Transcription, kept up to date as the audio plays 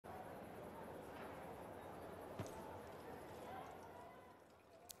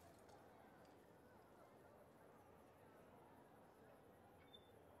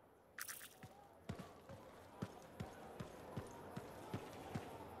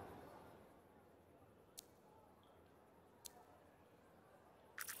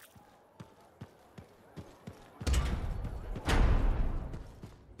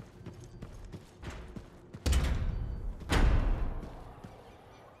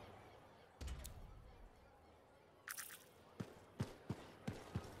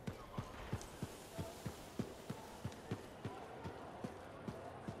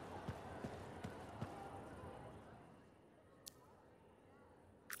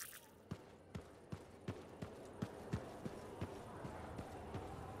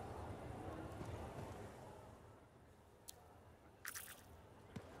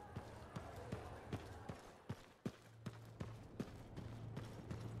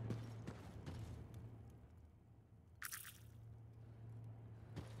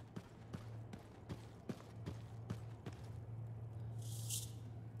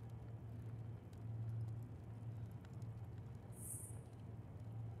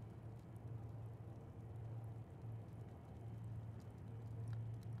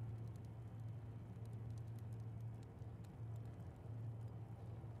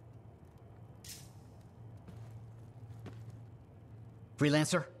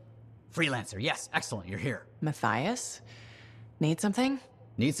Freelancer? Freelancer, yes, excellent, you're here. Matthias? Need something?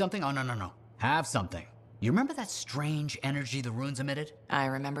 Need something? Oh, no. Have something. You remember that strange energy the runes emitted? I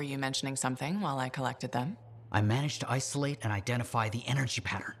remember you mentioning something while I collected them. I managed to isolate and identify the energy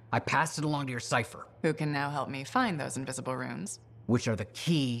pattern. I passed it along to your cipher. Who can now help me find those invisible runes? Which are the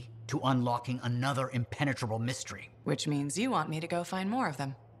key to unlocking another impenetrable mystery. Which means you want me to go find more of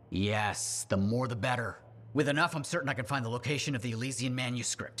them. Yes, the more the better. With enough, I'm certain I can find the location of the Elysian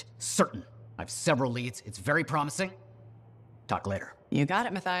manuscript. Certain. I have several leads. It's very promising. Talk later. You got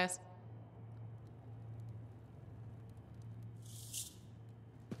it, Matthias.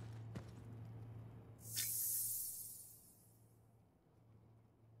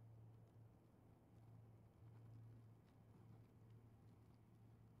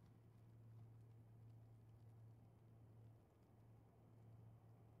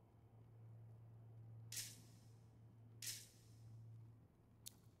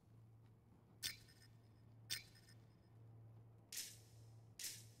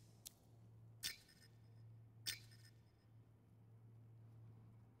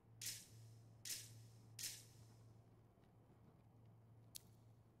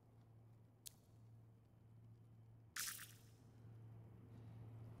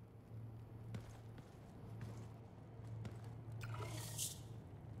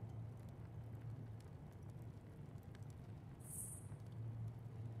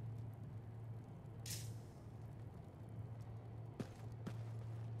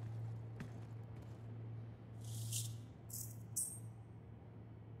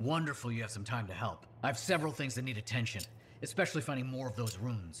 Wonderful you have some time to help. I have several things that need attention, especially finding more of those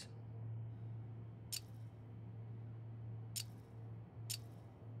runes.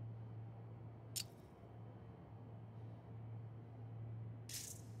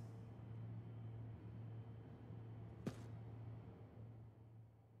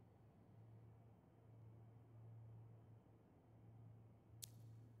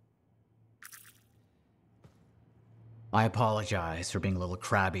 I apologize for being a little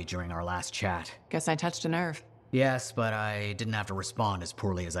crabby during our last chat. Guess I touched a nerve. Yes, but I didn't have to respond as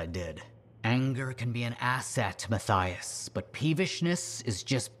poorly as I did. Anger can be an asset, Matthias, but peevishness is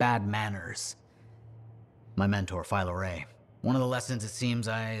just bad manners. My mentor, Philo Ray. One of the lessons it seems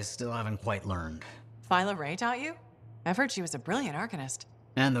I still haven't quite learned. Philo Ray taught you? I've heard she was a brilliant Arcanist.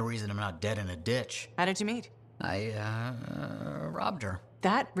 And the reason I'm not dead in a ditch. How did you meet? I robbed her.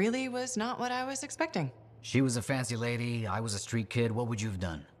 That really was not what I was expecting. She was a fancy lady, I was a street kid. What would you have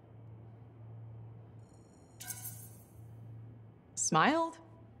done? Smiled?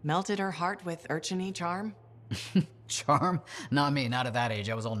 Melted her heart with urchin-y charm? Charm? Not me, not at that age.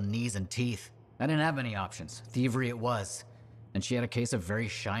 I was all knees and teeth. I didn't have many options. Thievery it was. And she had a case of very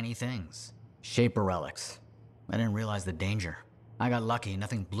shiny things. Shaper relics. I didn't realize the danger. I got lucky,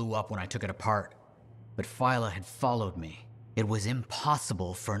 nothing blew up when I took it apart. But Phyla had followed me. It was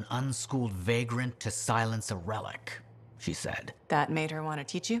impossible for an unschooled vagrant to silence a relic, she said. That made her want to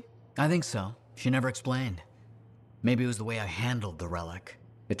teach you? I think so. She never explained. Maybe it was the way I handled the relic.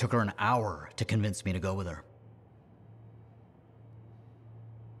 It took her an hour to convince me to go with her.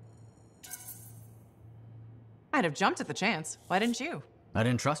 I'd have jumped at the chance. Why didn't you? I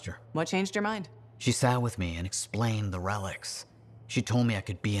didn't trust her. What changed your mind? She sat with me and explained the relics. She told me I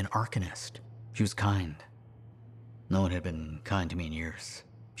could be an Arcanist. She was kind. No one had been kind to me in years.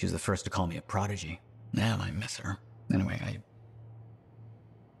 She was the first to call me a prodigy. Damn, I miss her. Anyway,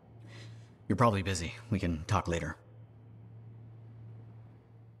 You're probably busy. We can talk later.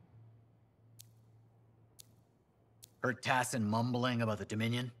 Heard Tassin mumbling about the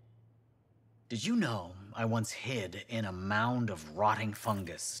Dominion? Did you know I once hid in a mound of rotting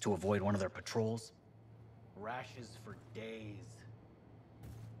fungus to avoid one of their patrols? Rashes for days.